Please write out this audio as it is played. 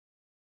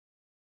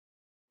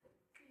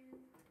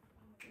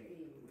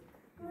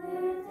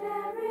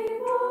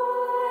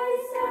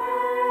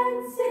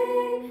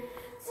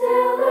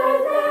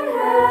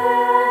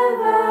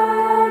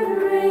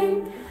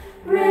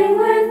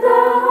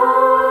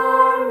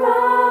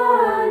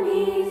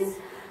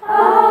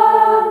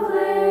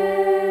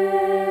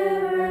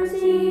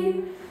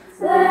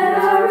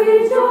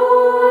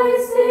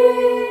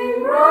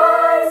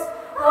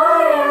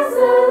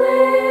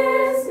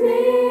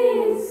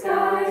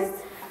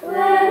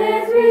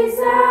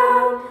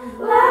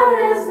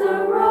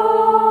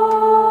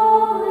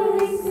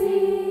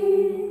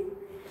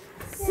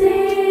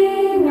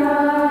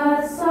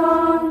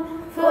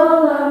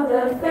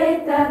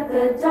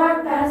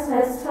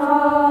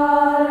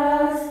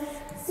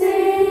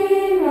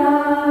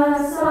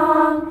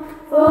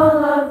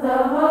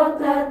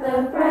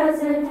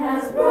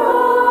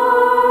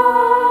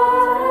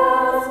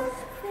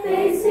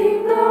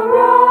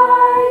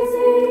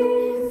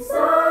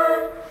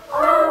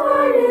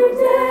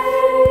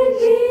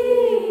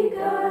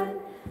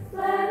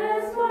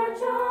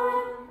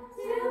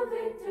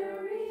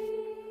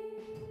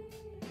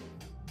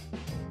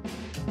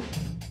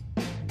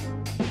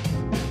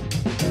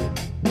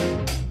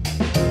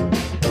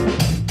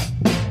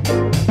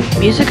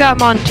Music at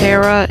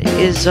Montera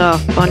is a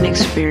fun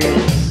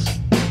experience.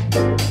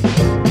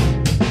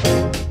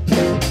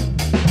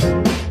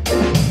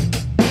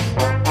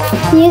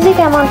 Music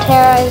at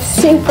Montera is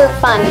super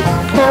fun.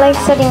 I like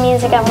studying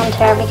music at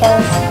Montera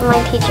because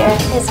my teacher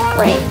is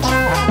great.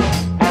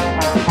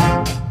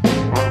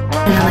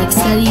 And I like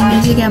studying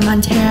music at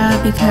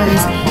Montera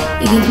because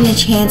it gives me a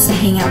chance to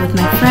hang out with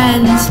my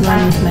friends,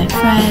 learn with my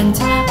friends,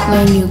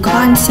 learn new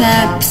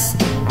concepts,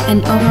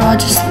 and overall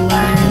just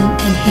learn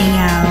and hang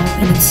out,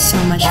 and it's so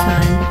much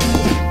fun.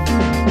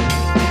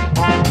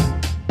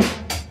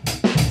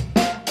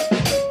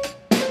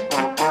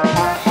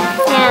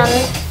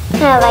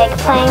 And I like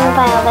playing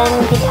violin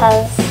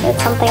because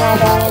it's something I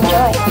really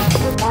enjoy.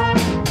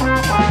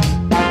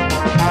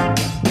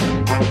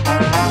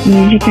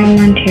 Music at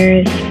Montera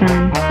is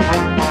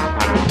fun.